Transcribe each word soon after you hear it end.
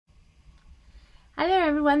Hi there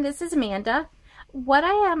everyone, this is Amanda. What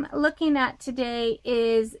I am looking at today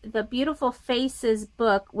is the Beautiful Faces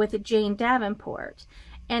book with Jane Davenport,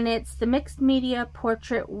 and it's the Mixed Media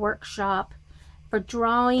Portrait Workshop for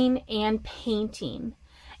drawing and painting.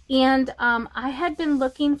 And I had been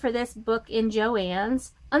looking for this book in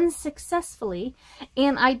Joann's unsuccessfully,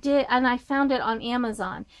 and I found it on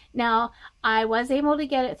Amazon. Now, I was able to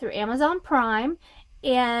get it through Amazon Prime,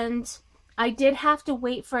 and I did have to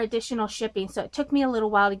wait for additional shipping, so it took me a little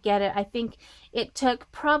while to get it. I think it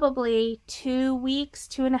took probably 2 weeks,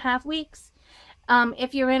 2.5 weeks.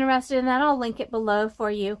 If you're interested in that, I'll link it below for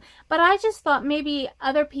you. But I just thought maybe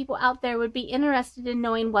other people out there would be interested in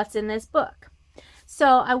knowing what's in this book.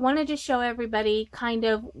 So I wanted to show everybody kind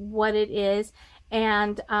of what it is.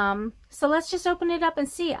 And so let's just open it up and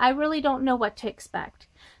see. I really don't know what to expect.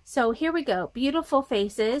 So here we go. Beautiful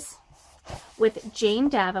Faces with Jane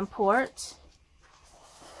Davenport.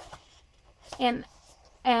 And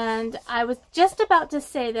I was just about to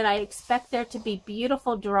say that I expect there to be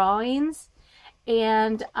beautiful drawings,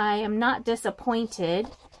 and I am not disappointed.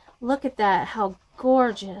 Look at that, how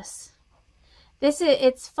gorgeous.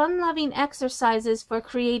 It's fun-loving exercises for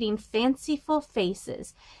creating fanciful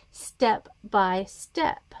faces, step by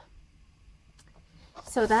step.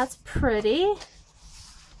 So that's pretty.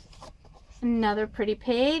 Another pretty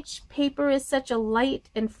page. Paper is such a light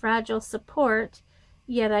and fragile support,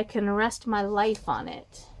 yet I can rest my life on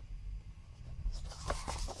it.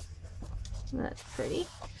 That's pretty.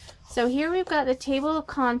 So here we've got the table of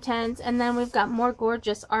contents, and then we've got more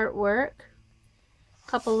gorgeous artwork.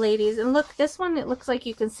 Couple ladies, and look, this one, it looks like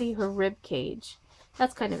you can see her rib cage.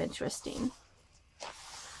 That's kind of interesting.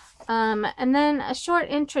 And then a short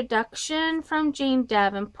introduction from Jane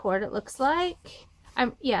Davenport, it looks like.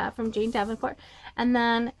 Yeah, from Jane Davenport. And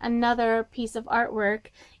then another piece of artwork.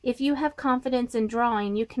 If you have confidence in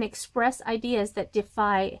drawing, you can express ideas that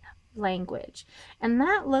defy language. And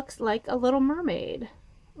that looks like a Little Mermaid,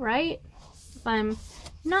 right? If I'm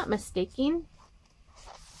not mistaken.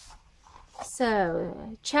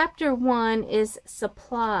 So, chapter 1 is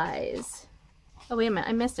supplies. Oh, wait a minute,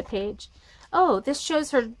 I missed a page. Oh, this shows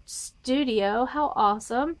her studio. How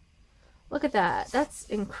awesome. Look at that. That's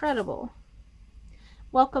incredible.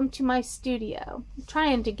 Welcome to my studio. I'm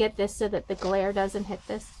trying to get this so that the glare doesn't hit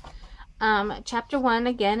this. Chapter 1,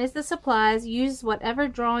 again, is the supplies. Use whatever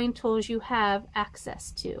drawing tools you have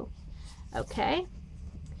access to. Okay.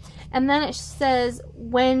 And then it says,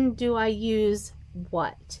 when do I use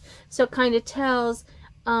what? So it kind of tells,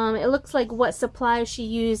 it looks like what supplies she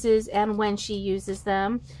uses and when she uses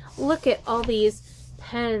them. Look at all these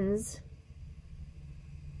pens.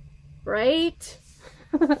 Right?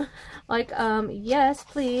 Like, yes,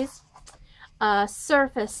 please.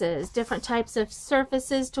 Surfaces, different types of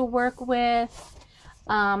surfaces to work with.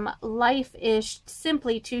 Life is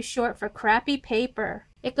simply too short for crappy paper.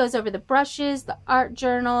 It goes over the brushes, the art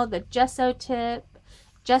journal, the gesso tips.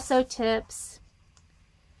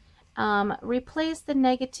 Replace the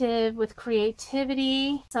negative with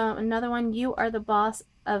creativity. So another one, you are the boss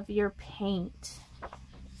of your paint.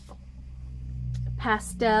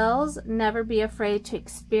 Pastels, never be afraid to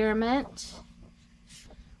experiment.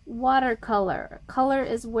 Watercolor, color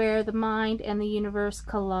is where the mind and the universe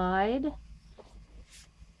collide.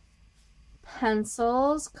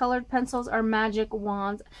 Pencils, colored pencils are magic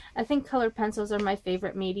wands. I think colored pencils are my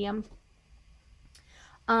favorite medium.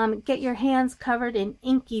 Get your hands covered in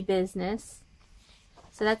inky business.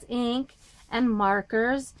 So that's ink. And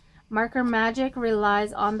markers. Marker magic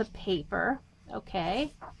relies on the paper.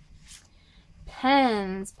 Okay.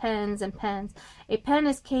 Pens, pens, and pens. A pen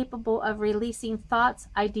is capable of releasing thoughts,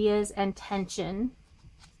 ideas, and tension.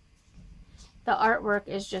 The artwork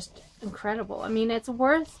is just incredible. I mean, it's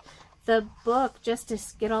worth the book just to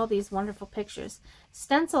get all these wonderful pictures.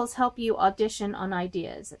 Stencils help you audition on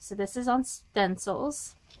ideas. So this is on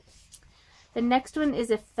stencils. The next one is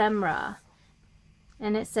ephemera.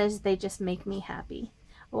 And it says, they just make me happy.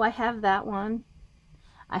 Oh, I have that one.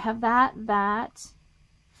 I have that,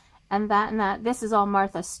 and that. This is all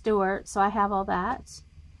Martha Stewart, so I have all that.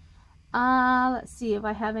 Let's see if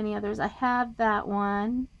I have any others. I have that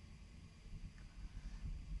one.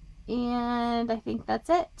 And I think that's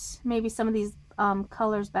it. Maybe some of these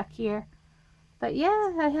colors back here. But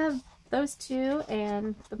yeah, I have those two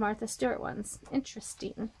and the Martha Stewart ones.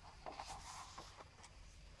 Interesting.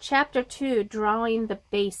 Chapter 2, Drawing the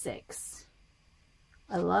Basics.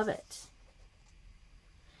 I love it.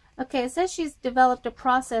 Okay, it says she's developed a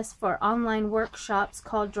process for online workshops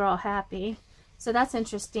called Draw Happy. So that's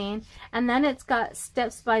interesting. And then it's got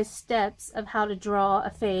steps by steps of how to draw a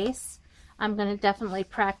face. I'm going to definitely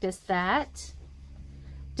practice that.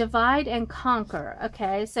 Divide and conquer.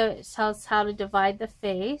 Okay, so it tells us how to divide the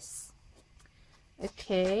face.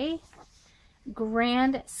 Okay.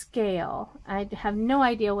 Grand scale. I have no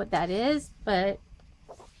idea what that is, but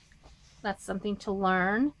that's something to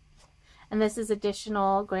learn. And this is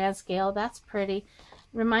additional grand scale. That's pretty.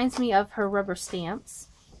 Reminds me of her rubber stamps.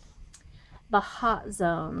 The hot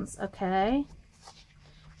zones. Okay.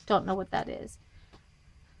 Don't know what that is.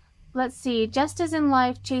 Let's see. Just as in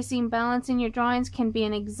life, chasing balance in your drawings can be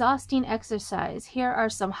an exhausting exercise. Here are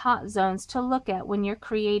some hot zones to look at when you're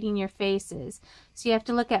creating your faces. So you have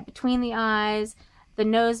to look at between the eyes, the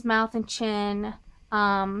nose, mouth, and chin.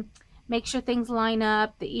 Make sure things line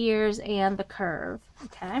up, the ears, and the curve.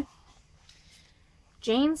 Okay.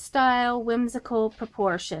 Jane's style, whimsical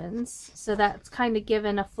proportions. So that's kind of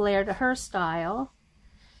given a flair to her style.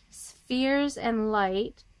 Spheres and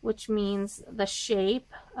light, which means the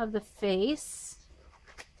shape of the face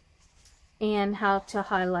and how to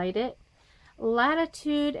highlight it.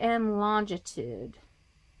 Latitude and longitude.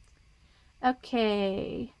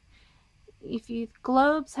 Okay.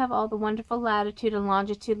 Globes have all the wonderful latitude and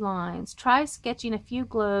longitude lines. Try sketching a few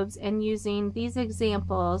globes and using these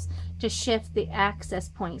examples to shift the access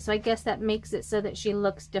point. So I guess that makes it so that she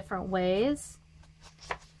looks different ways.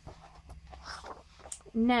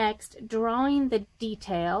 Next, drawing the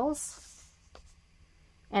details.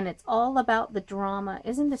 And it's all about the drama.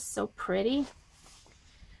 Isn't this so pretty?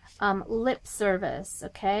 Lip service.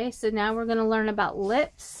 Okay, so now we're going to learn about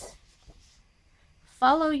lips.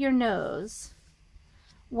 Follow your nose.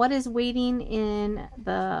 What is waiting in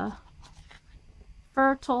the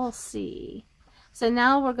fertile sea? So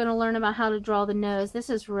now we're going to learn about how to draw the nose. This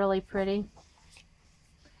is really pretty.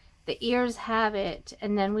 The ears have it,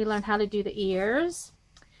 and then we learn how to do the ears.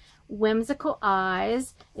 Whimsical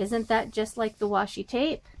eyes. Isn't that just like the washi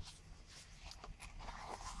tape?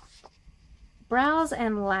 Brows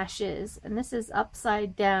and lashes. And this is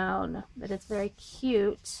upside down, but it's very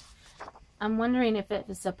cute. I'm wondering if it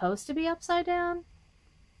is supposed to be upside down.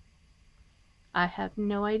 I have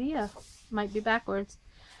no idea. Might be backwards.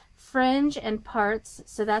 Fringe and parts.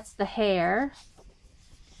 So that's the hair.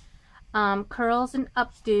 Curls and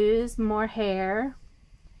updos. More hair.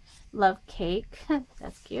 Love cake.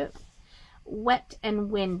 That's cute. Wet and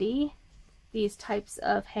windy. These types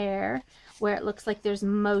of hair where it looks like there's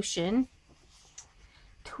motion.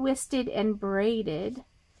 Twisted and braided.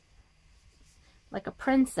 Like a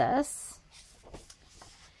princess.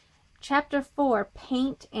 Chapter 4,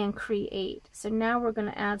 paint and create. So now we're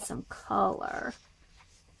going to add some color.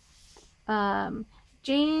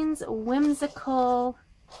 Jane's whimsical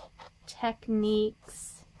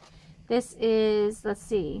techniques. This is, let's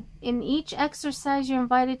see. In each exercise, you're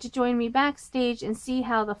invited to join me backstage and see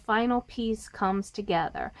how the final piece comes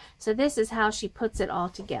together. So this is how she puts it all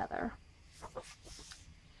together.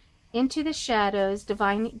 Into the shadows,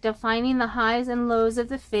 defining the highs and lows of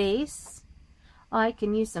the face. Oh, I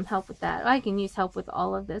can use some help with that. I can use help with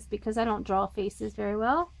all of this because I don't draw faces very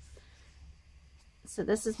well. So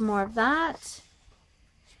this is more of that.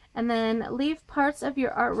 And then leave parts of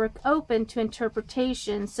your artwork open to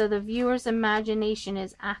interpretation so the viewer's imagination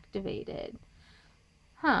is activated.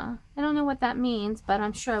 I don't know what that means, but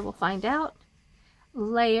I'm sure I will find out.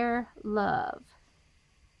 Layer love.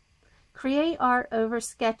 Create art over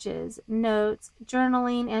sketches, notes,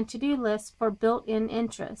 journaling, and to-do lists for built-in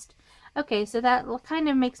interest. Okay, so that kind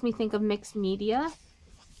of makes me think of mixed media.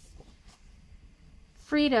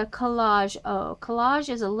 Frida, collage. Oh, collage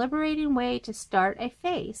is a liberating way to start a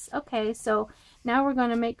face. Okay, so now we're going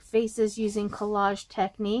to make faces using collage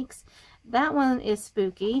techniques. That one is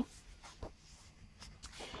spooky.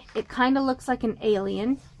 It kind of looks like an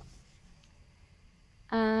alien.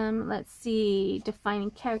 Let's see,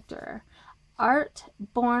 defining character. Art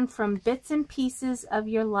born from bits and pieces of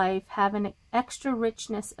your life have an extra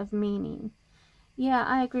richness of meaning. Yeah,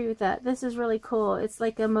 I agree with that. This is really cool. It's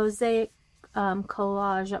like a mosaic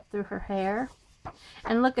collage up through her hair.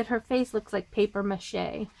 And look at her face, looks like paper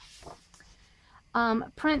mache.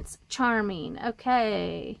 Prince Charming.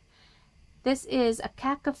 Okay. This is a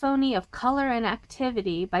cacophony of color and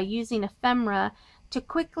activity by using ephemera to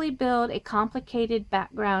quickly build a complicated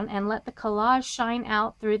background and let the collage shine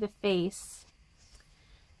out through the face.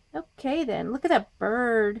 Okay then, look at that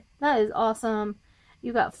bird. That is awesome.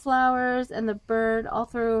 You got flowers and the bird all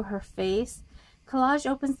through her face. Collage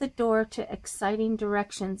opens the door to exciting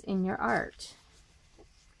directions in your art.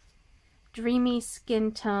 Dreamy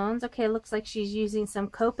skin tones. Okay, looks like she's using some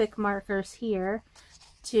Copic markers here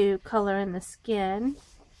to color in the skin.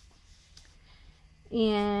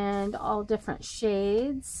 And all different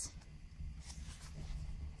shades.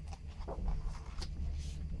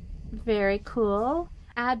 Very cool.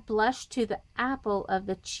 Add blush to the apple of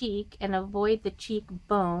the cheek and avoid the cheek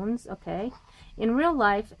bones. Okay. In real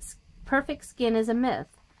life, perfect skin is a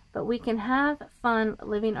myth, but we can have fun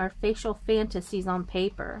living our facial fantasies on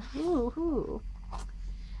paper. Woohoo!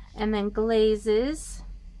 And then glazes.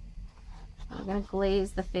 We're going to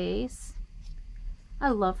glaze the face. I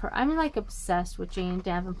love her. I'm like obsessed with Jane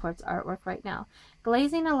Davenport's artwork right now.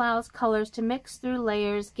 Glazing allows colors to mix through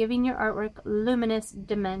layers, giving your artwork luminous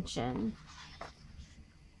dimension.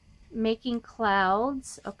 Making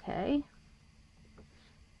clouds. Okay.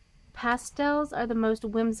 Pastels are the most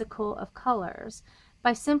whimsical of colors.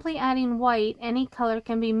 By simply adding white, any color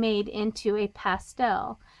can be made into a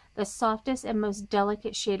pastel, the softest and most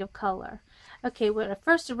delicate shade of color. Okay,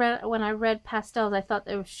 when I read pastels, I thought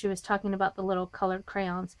she was talking about the little colored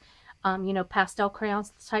crayons, you know, pastel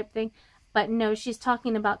crayons type thing. But no, she's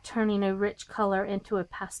talking about turning a rich color into a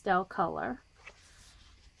pastel color.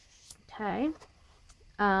 Okay.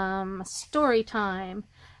 Story time.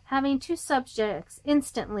 Having two subjects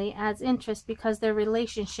instantly adds interest because their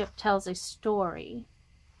relationship tells a story.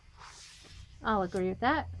 I'll agree with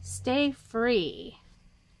that. Stay free.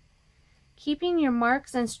 Keeping your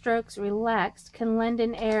marks and strokes relaxed can lend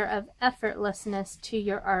an air of effortlessness to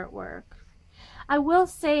your artwork. I will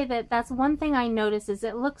say that that's one thing I notice is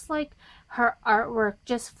it looks like her artwork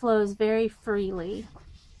just flows very freely.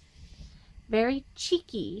 Very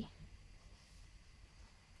cheeky.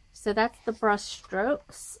 So that's the brush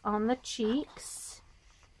strokes on the cheeks.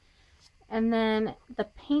 And then the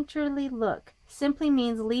painterly look simply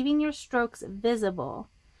means leaving your strokes visible.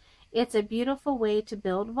 It's a beautiful way to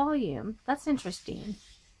build volume. That's interesting.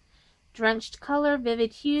 Drenched color,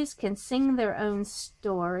 vivid hues can sing their own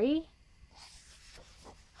story.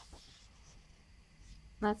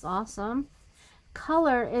 That's awesome.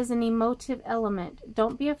 Color is an emotive element.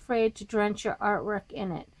 Don't be afraid to drench your artwork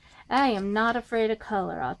in it. I am not afraid of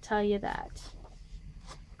color, I'll tell you that.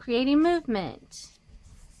 Creating movement.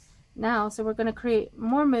 Now, so we're going to create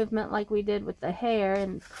more movement like we did with the hair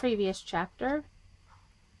in the previous chapter.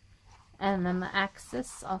 And then the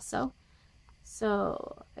axis also.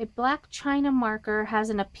 So, a black china marker has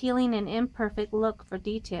an appealing and imperfect look for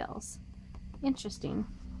details. Interesting.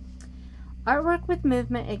 Artwork with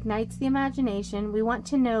movement ignites the imagination. We want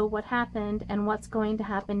to know what happened and what's going to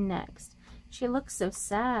happen next. She looks so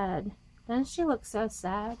sad. Doesn't she look so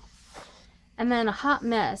sad? And then a hot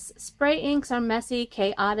mess. Spray inks are messy,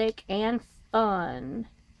 chaotic, and fun.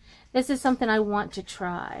 This is something I want to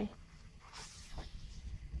try.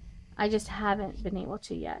 I just haven't been able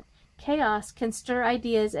to yet. Chaos can stir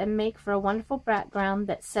ideas and make for a wonderful background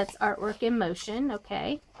that sets artwork in motion.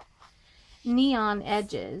 Okay. Neon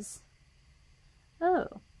edges. Oh.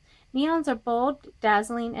 Neons are bold,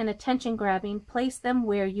 dazzling, and attention-grabbing. Place them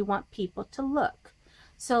where you want people to look.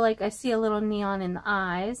 So, like, I see a little neon in the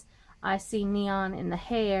eyes. I see neon in the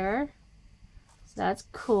hair. So that's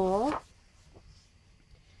cool.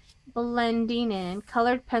 Blending in.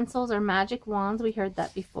 Colored pencils are magic wands. We heard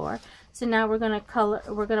that before. So now we're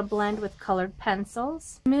gonna blend with colored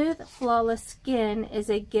pencils. Smooth, flawless skin is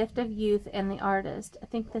a gift of youth and the artist. I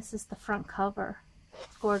think this is the front cover.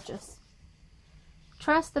 Gorgeous.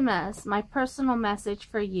 Trust the mess. My personal message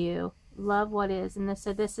for you. Love what is. And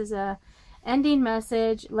so this is a ending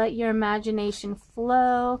message. Let your imagination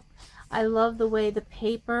flow. I love the way the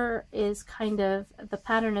paper is kind of, the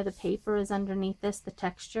pattern of the paper is underneath this, the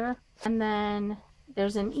texture. And then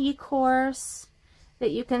there's an e-course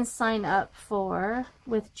that you can sign up for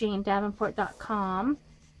with JaneDavenport.com.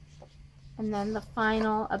 And then the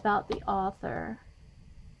final about the author.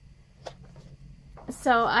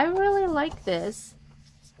 So I really like this.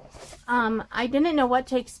 I didn't know what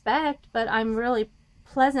to expect, but I'm really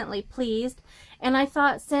pleasantly pleased. And I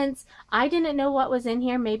thought, since I didn't know what was in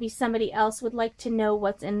here, maybe somebody else would like to know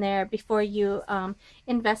what's in there before you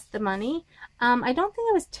invest the money. I don't think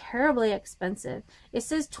it was terribly expensive. It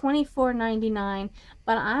says $24.99,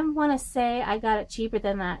 but I want to say I got it cheaper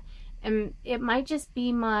than that. And it might just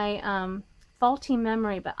be my faulty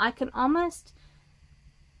memory, but I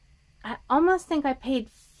almost think I paid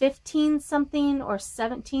 15 something or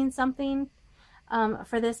 17 something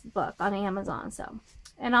for this book on Amazon. So,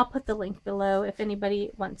 and I'll put the link below if anybody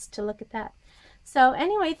wants to look at that. So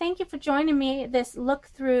anyway, thank you for joining me this look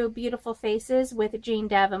through Beautiful Faces with Jane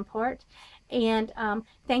Davenport. And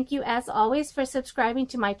thank you as always for subscribing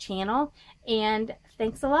to my channel. And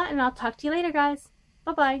thanks a lot, and I'll talk to you later, guys.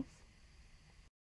 Bye-bye.